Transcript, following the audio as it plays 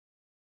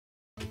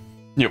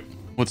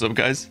What's up,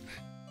 guys?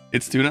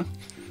 It's Tuna.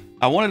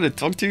 I wanted to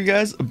talk to you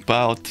guys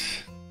about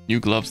new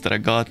gloves that I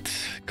got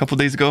a couple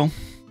days ago.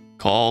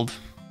 Called,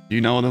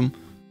 you know them?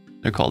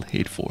 They're called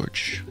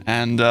Hateforge.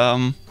 And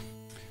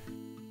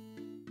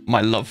my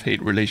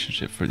love-hate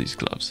relationship for these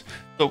gloves.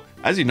 So,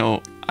 as you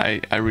know,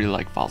 I really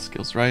like Vaal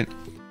skills, right?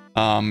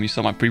 You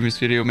saw my previous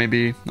video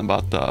maybe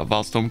about the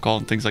Vaal Storm Call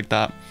and things like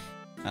that.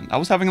 And I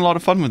was having a lot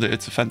of fun with it.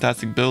 It's a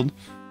fantastic build.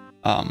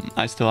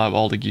 I still have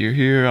all the gear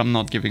here. I'm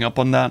not giving up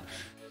on that.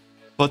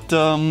 But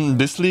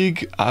this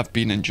league, I've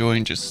been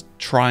enjoying just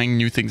trying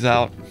new things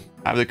out.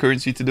 I have the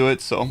currency to do it,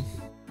 so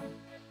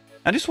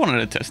I just wanted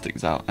to test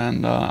things out.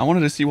 And I wanted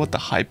to see what the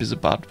hype is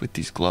about with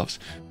these gloves.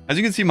 As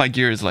you can see, my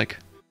gear is like,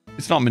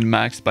 it's not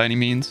min-maxed by any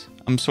means.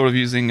 I'm sort of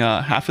using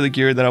half of the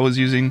gear that I was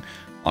using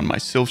on my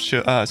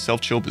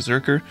self-chill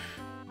Berserker.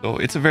 So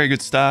it's a very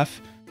good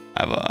staff.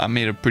 I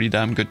made a pretty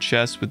damn good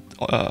chest with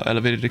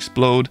elevated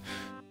explode.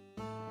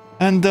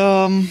 And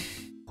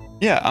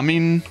yeah, I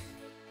mean,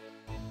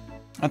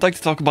 I'd like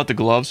to talk about the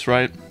gloves,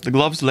 right? The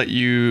gloves let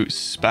you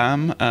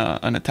spam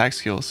an attack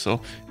skill.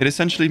 So it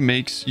essentially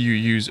makes you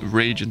use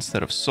rage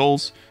instead of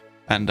souls.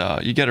 And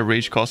you get a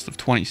rage cost of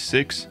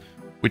 26,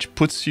 which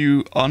puts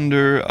you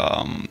under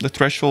the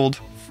threshold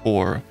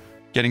for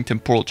getting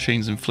temporal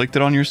chains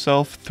inflicted on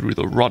yourself through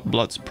the Rot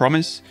Blood's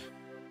Promise,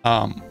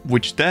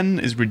 which then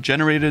is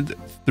regenerated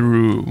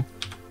through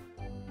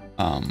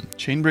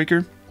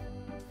Chainbreaker.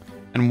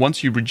 And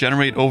once you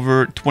regenerate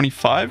over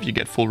 25, you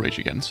get full rage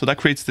again. So that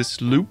creates this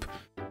loop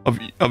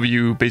of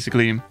you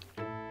basically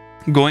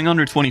going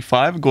under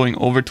 25, going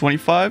over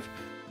 25,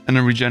 and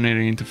then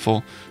regenerating into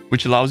full,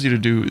 which allows you to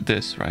do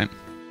this, right?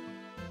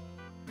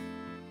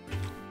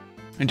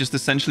 It just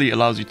essentially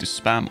allows you to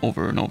spam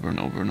over and over and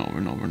over and over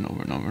and over and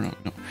over and over and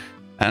over.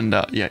 And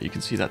yeah, you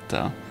can see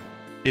that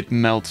it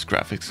melts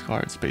graphics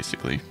cards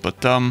basically. But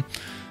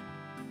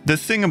the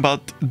thing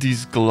about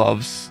these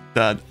gloves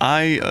that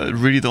I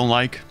really don't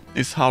like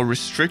is how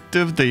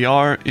restrictive they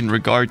are in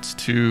regards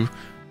to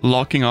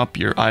locking up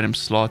your item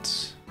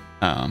slots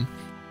and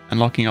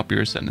locking up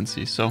your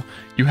ascendancy. So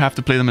you have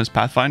to play them as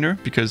Pathfinder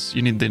because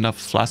you need enough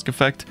flask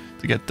effect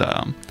to get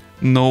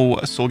no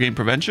soul gain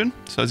prevention.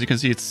 So as you can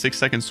see, it's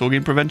 6-second soul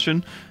gain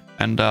prevention.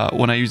 And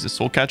when I use the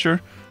soul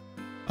catcher,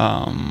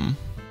 okay,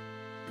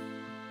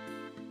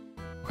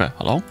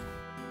 hello?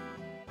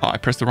 Oh, I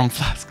pressed the wrong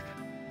flask.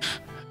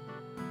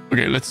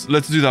 Okay, let's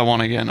do that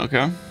one again,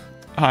 okay?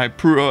 Hi,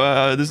 pro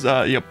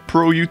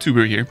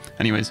YouTuber here.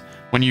 Anyways,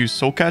 when you use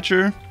soul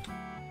catcher,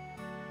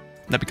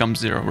 that becomes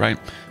 0, right?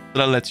 So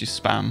that lets you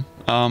spam.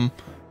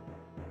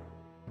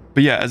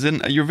 But yeah, as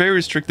in, you're very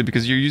restricted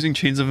because you're using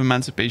Chains of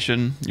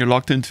Emancipation, you're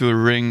locked into a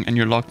ring, and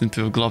you're locked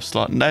into a glove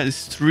slot. And that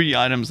is 3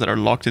 items that are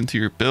locked into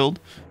your build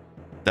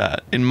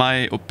that, in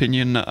my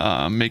opinion,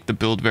 make the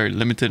build very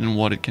limited in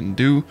what it can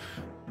do.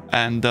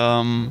 And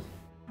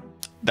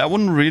that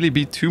wouldn't really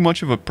be too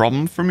much of a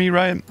problem for me,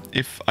 right?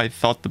 If I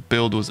thought the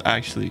build was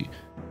actually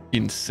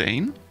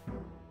insane.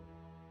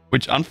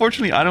 Which,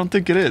 unfortunately, I don't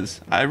think it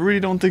is. I really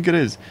don't think it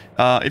is.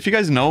 If you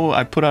guys know,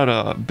 I put out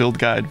a build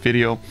guide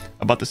video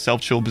about the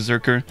self-chill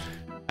Berserker.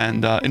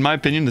 And in my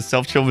opinion, the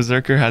self-chill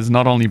Berserker has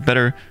not only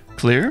better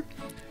clear,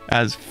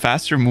 has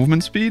faster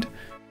movement speed.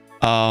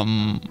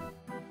 And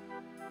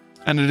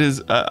it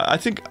is, I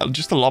think,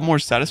 just a lot more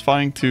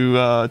satisfying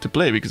to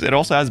play. Because it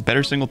also has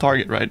better single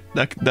target, right?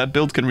 That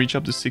build can reach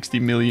up to 60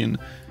 million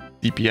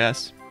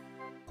DPS.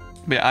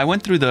 But yeah, I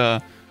went through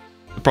the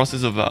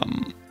process of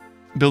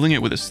building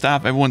it with a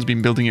staff. Everyone's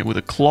been building it with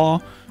a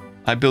claw.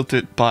 I built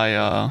it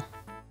by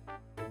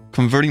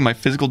converting my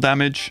physical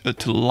damage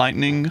to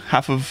lightning.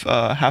 Half of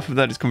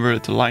that is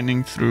converted to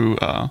lightning through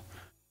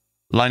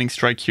lightning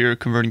strike here,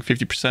 converting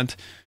 50%,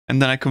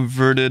 and then I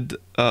converted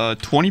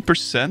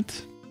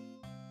 20%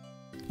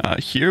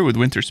 here with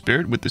Winter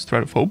Spirit with this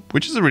Thread of Hope,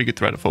 which is a really good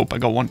Thread of Hope. I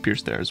got 1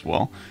 pierce there as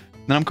well.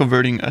 Then I'm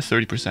converting a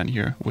 30%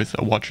 here with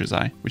a Watcher's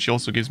Eye, which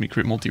also gives me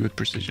crit multi with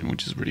precision,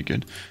 which is really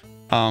good.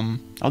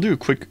 I'll do a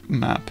quick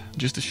map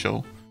just to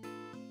show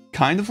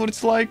kind of what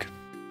it's like.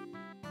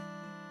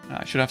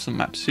 I should have some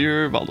maps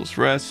here. Valdo's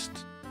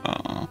Rest.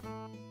 I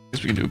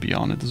guess we can do it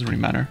beyond. It doesn't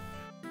really matter.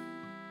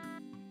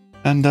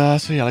 And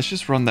so yeah, let's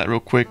just run that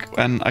real quick,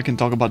 and I can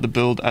talk about the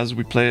build as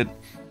we play it.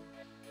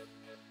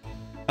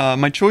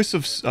 My choice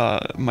of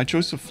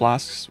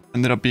flasks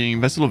ended up being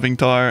Vessel of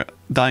Ingtar,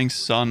 Dying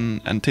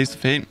Sun, and Taste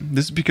of Hate.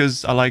 This is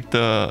because I like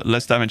the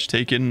less damage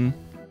taken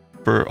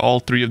for all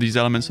 3 of these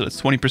elements. So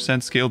that's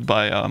 20% scaled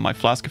by my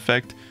flask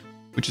effect,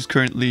 which is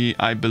currently,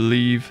 I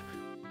believe,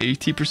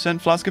 80%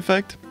 flask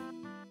effect.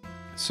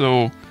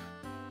 So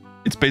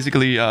it's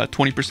basically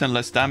 20%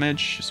 less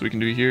damage. So we can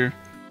do here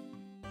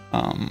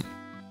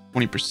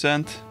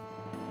 20%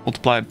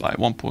 multiplied by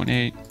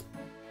 1.8.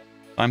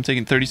 I'm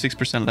taking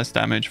 36% less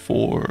damage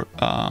for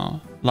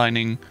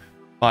lightning,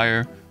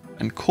 fire,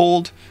 and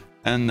cold.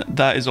 And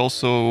that is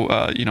also,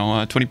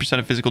 20%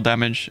 of physical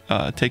damage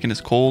taken as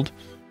cold.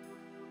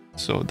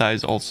 So that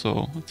is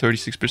also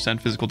 36%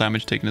 physical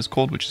damage taken as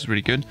cold, which is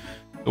really good.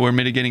 So we're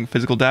mitigating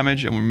physical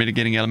damage, and we're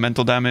mitigating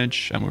elemental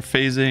damage, and we're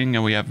phasing,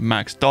 and we have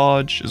max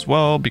dodge as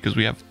well, because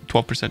we have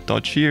 12%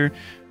 dodge here,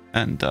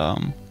 and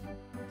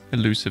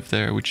elusive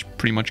there, which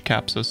pretty much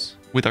caps us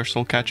with our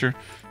soul catcher.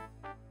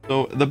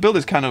 So the build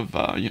is kind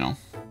of you know,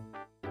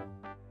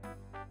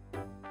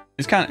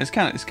 it's kind of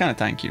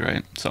tanky,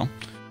 right? So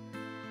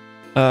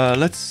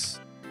let's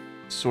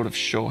sort of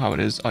show how it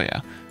is. Oh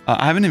yeah,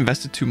 I haven't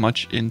invested too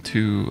much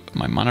into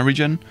my mana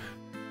regen,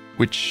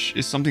 which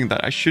is something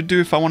that I should do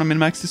if I want to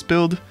min-max this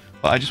build,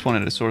 but I just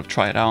wanted to sort of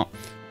try it out.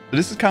 So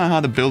this is kind of how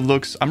the build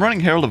looks. I'm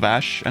running Herald of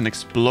Ash and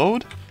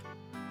Explode.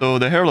 So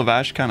the Herald of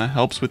Ash kind of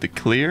helps with the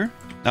clear.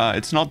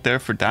 It's not there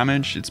for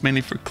damage, it's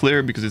mainly for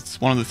clear, because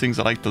it's one of the things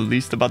I like the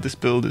least about this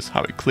build is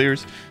how it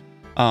clears.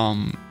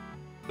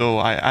 So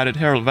I added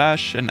Herald of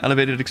Ash and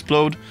elevated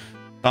Explode.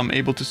 I'm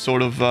able to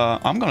sort of...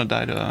 I'm gonna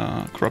die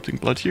to Corrupting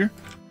Blood here.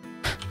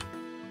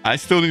 I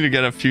still need to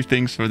get a few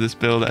things for this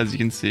build, as you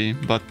can see,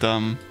 but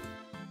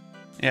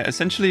yeah,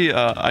 essentially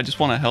I just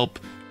want to help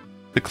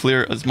the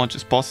clear as much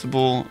as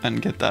possible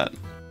and get that,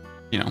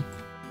 you know,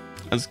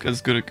 as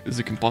good as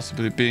it can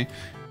possibly be.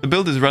 The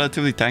build is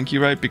relatively tanky,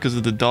 right, because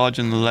of the dodge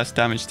and the less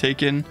damage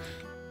taken.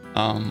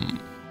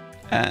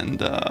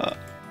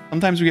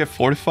 Sometimes we get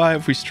Fortify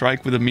if we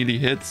strike with a melee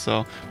hit,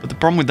 so... But the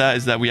problem with that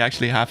is that we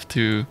actually have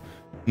to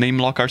name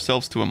lock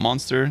ourselves to a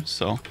monster,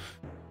 so...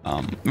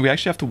 we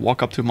actually have to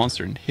walk up to a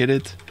monster and hit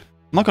it.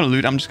 I'm not going to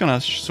loot, I'm just going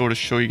to sort of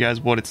show you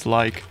guys what it's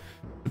like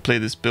to play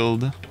this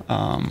build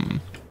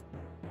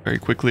very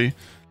quickly.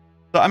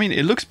 So, I mean,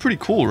 it looks pretty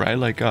cool, right?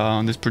 Like,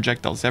 there's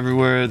projectiles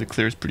everywhere, the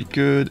clear is pretty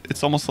good.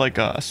 It's almost like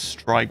a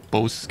strike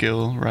bow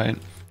skill, right?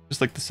 Just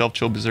like the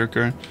self-chill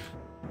berserker.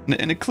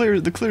 And the clear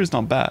is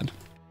not bad.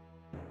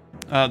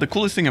 The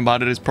coolest thing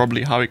about it is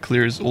probably how it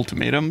clears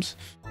ultimatums.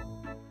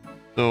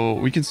 So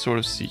we can sort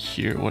of see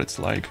here what it's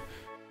like.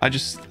 I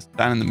just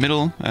stand in the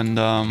middle and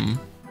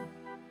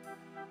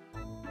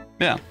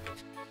yeah.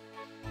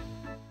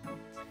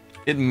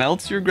 It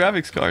melts your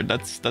graphics card.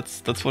 That's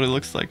what it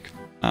looks like.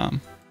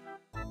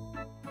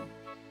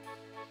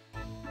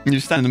 You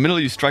stand in the middle,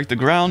 you strike the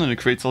ground, and it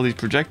creates all these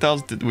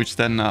projectiles, which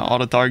then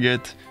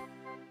auto-target.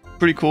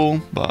 Pretty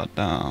cool, but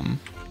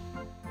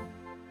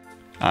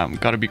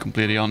I've got to be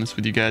completely honest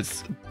with you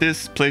guys.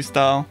 This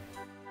playstyle,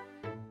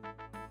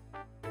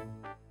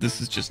 this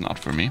is just not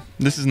for me.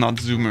 This is not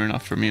zoomer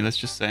enough for me, let's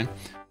just say.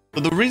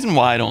 But the reason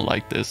why I don't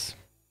like this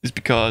is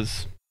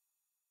because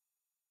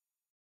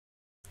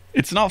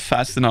it's not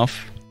fast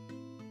enough.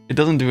 It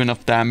doesn't do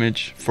enough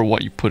damage for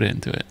what you put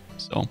into it.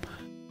 So,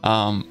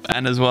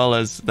 and as well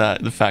as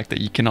that, the fact that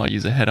you cannot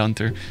use a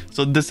Headhunter.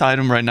 So this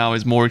item right now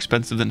is more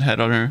expensive than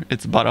Headhunter.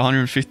 It's about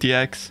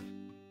 150x.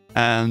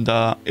 And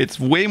it's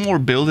way more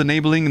build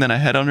enabling than a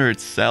Headhunter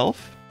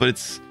itself, but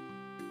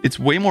it's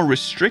way more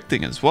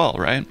restricting as well,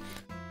 right?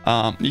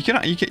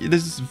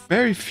 There's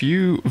very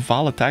few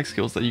Vaal attack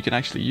skills that you can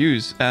actually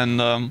use,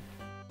 and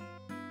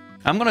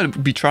I'm gonna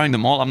be trying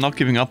them all. I'm not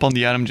giving up on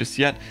the item just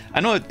yet.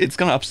 I know it's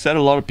gonna upset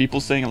a lot of people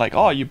saying like,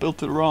 oh, you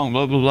built it wrong,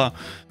 blah blah blah.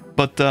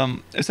 But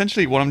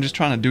essentially what I'm just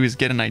trying to do is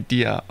get an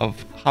idea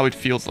of how it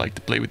feels like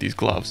to play with these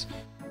gloves.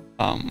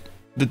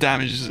 The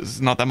damage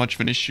is not that much of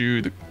an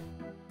issue.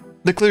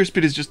 The clear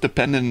speed is just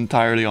dependent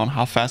entirely on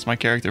how fast my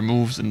character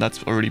moves, and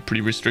that's already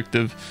pretty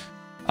restrictive.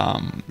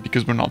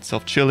 Because we're not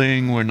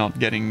self-chilling, we're not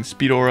getting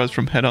speed auras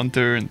from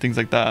Headhunter and things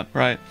like that,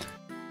 right?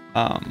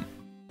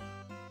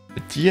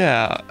 But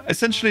yeah,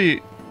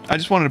 essentially, I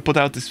just wanted to put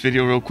out this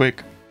video real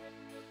quick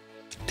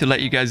to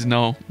let you guys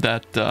know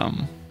that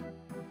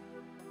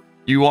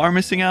you are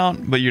missing out,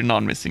 but you're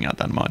not missing out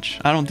that much.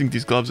 I don't think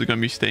these gloves are going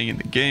to be staying in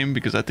the game,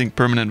 because I think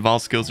permanent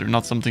Vaal skills are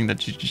not something that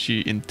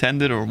GGG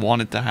intended or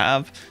wanted to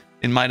have.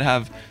 It might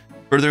have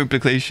further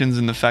implications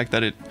in the fact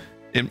that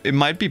it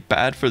might be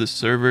bad for the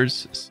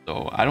servers,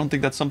 so I don't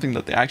think that's something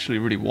that they actually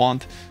really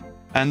want.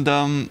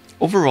 And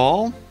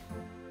overall,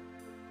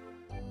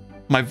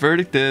 my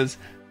verdict is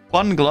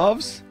fun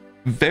gloves,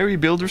 very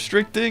build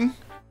restricting,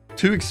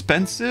 too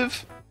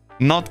expensive,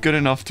 not good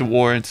enough to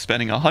warrant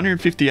spending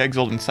 150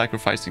 Exile and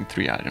sacrificing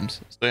 3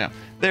 items. So yeah,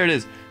 there it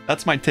is.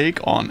 That's my take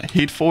on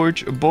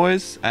Hateforge,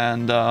 boys,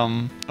 and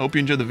I hope you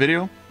enjoyed the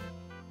video.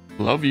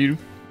 Love you.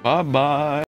 Bye bye.